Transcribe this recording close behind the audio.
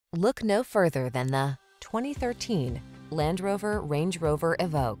Look no further than the 2013 Land Rover Range Rover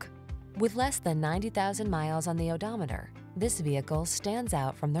Evoque. With less than 90,000 miles on the odometer, this vehicle stands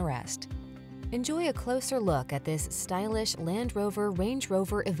out from the rest. Enjoy a closer look at this stylish Land Rover Range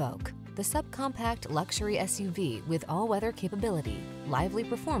Rover Evoque, the subcompact luxury SUV with all-weather capability, lively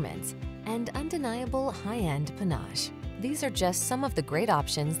performance, and undeniable high-end panache. These are just some of the great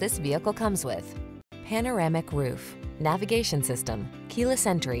options this vehicle comes with: panoramic roof, navigation system, keyless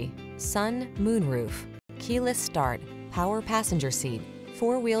entry, sun, moon roof, keyless start, power passenger seat,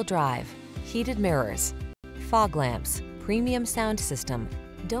 four-wheel drive, heated mirrors, fog lamps, premium sound system.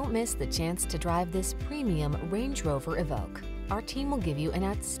 Don't miss the chance to drive this premium Range Rover Evoque. Our team will give you an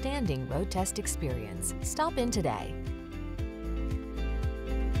outstanding road test experience. Stop in today.